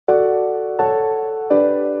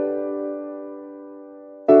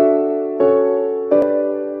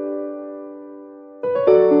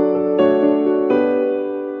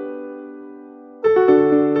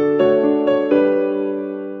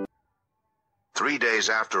3 days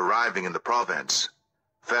after arriving in the province,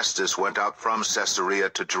 Festus went up from Caesarea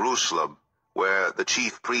to Jerusalem, where the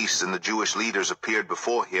chief priests and the Jewish leaders appeared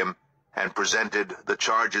before him and presented the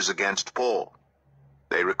charges against Paul.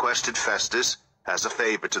 They requested Festus, as a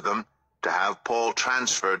favor to them, to have Paul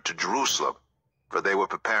transferred to Jerusalem, for they were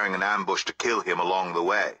preparing an ambush to kill him along the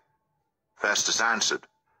way. Festus answered,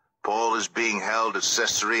 "Paul is being held at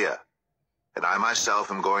Caesarea, and I myself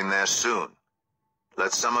am going there soon.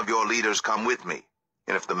 Let some of your leaders come with me,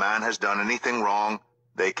 and if the man has done anything wrong,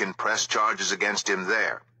 they can press charges against him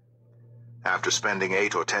there." After spending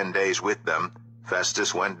 8 or 10 days with them,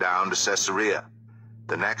 Festus went down to Caesarea.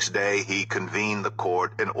 The next day he convened the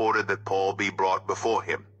court and ordered that Paul be brought before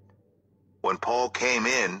him. When Paul came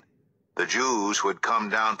in, the Jews who had come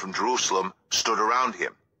down from Jerusalem stood around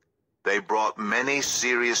him. They brought many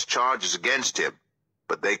serious charges against him,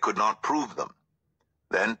 but they could not prove them.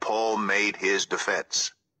 Then Paul made his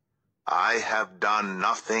defense. "I have done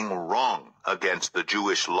nothing wrong against the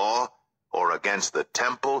Jewish law, or against the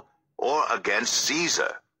temple, or against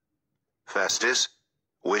Caesar." Festus,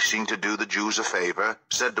 wishing to do the Jews a favor,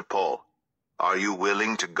 said to Paul, "Are you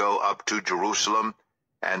willing to go up to Jerusalem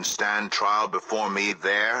and stand trial before me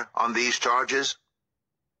there on these charges?"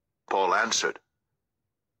 Paul answered,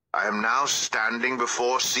 "I am now standing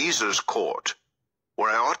before Caesar's court,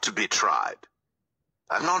 where I ought to be tried.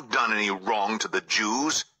 I have not done any wrong to the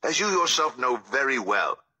Jews, as you yourself know very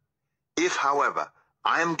well. If, however,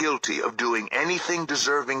 I am guilty of doing anything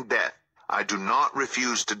deserving death, I do not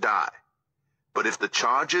refuse to die. But if the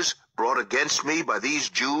charges brought against me by these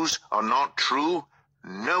Jews are not true,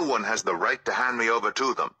 no one has the right to hand me over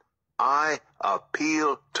to them. I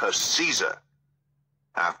appeal to Caesar."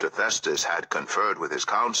 After Festus had conferred with his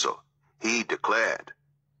council, he declared,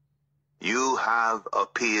 "You have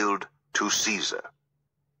appealed to Caesar.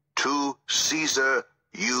 To Caesar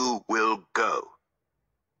you will go."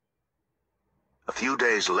 A few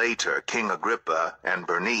days later, King Agrippa and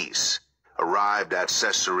Bernice arrived at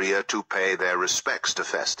Caesarea to pay their respects to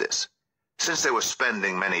Festus. Since they were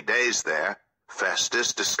spending many days there,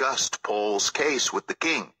 Festus discussed Paul's case with the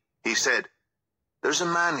king. He said, "There's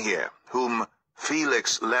a man here whom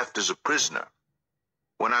Felix left as a prisoner.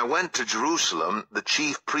 When I went to Jerusalem, the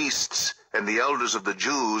chief priests and the elders of the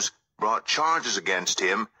Jews brought charges against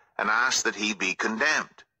him and asked that he be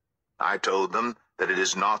condemned. I told them that it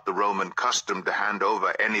is not the Roman custom to hand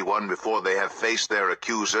over anyone before they have faced their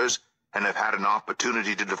accusers and have had an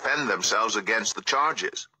opportunity to defend themselves against the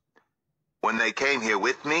charges. When they came here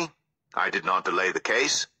with me, I did not delay the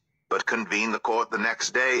case, but convened the court the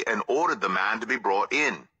next day and ordered the man to be brought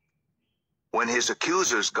in. When his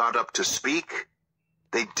accusers got up to speak,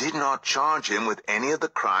 they did not charge him with any of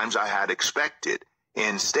the crimes I had expected.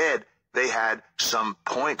 Instead, they had some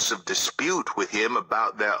points of dispute with him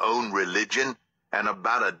about their own religion and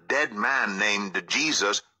about a dead man named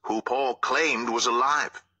Jesus who Paul claimed was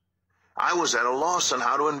alive. I was at a loss on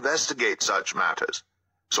how to investigate such matters,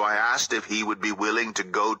 so I asked if he would be willing to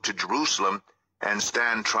go to Jerusalem and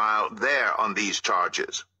stand trial there on these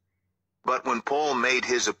charges. But when Paul made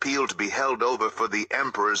his appeal to be held over for the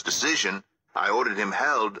emperor's decision, I ordered him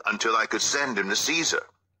held until I could send him to Caesar."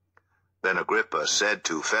 Then Agrippa said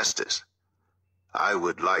to Festus, "I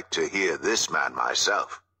would like to hear this man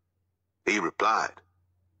myself." He replied,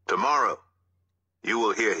 "Tomorrow you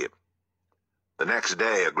will hear him." The next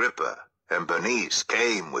day Agrippa and Bernice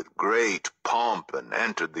came with great pomp and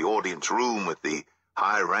entered the audience room with the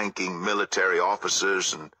high-ranking military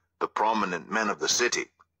officers and the prominent men of the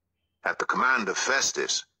city. At the command of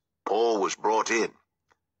Festus, Paul was brought in.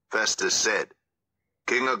 Festus said,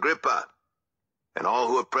 "King Agrippa, and all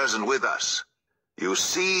who are present with us, you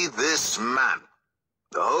see this man.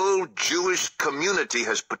 The whole Jewish community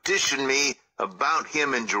has petitioned me about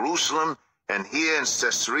him in Jerusalem and here in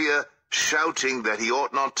Caesarea, shouting that he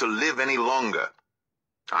ought not to live any longer.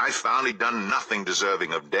 I found he'd done nothing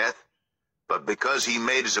deserving of death, but because he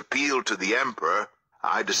made his appeal to the emperor,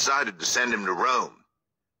 I decided to send him to Rome.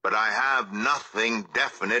 But I have nothing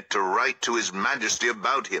definite to write to his majesty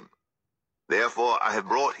about him. Therefore I have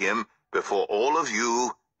brought him before all of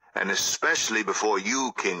you, and especially before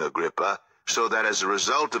you, King Agrippa, so that as a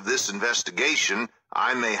result of this investigation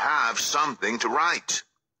I may have something to write.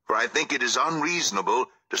 For I think it is unreasonable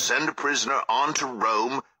to send a prisoner on to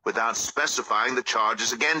Rome without specifying the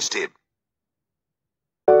charges against him.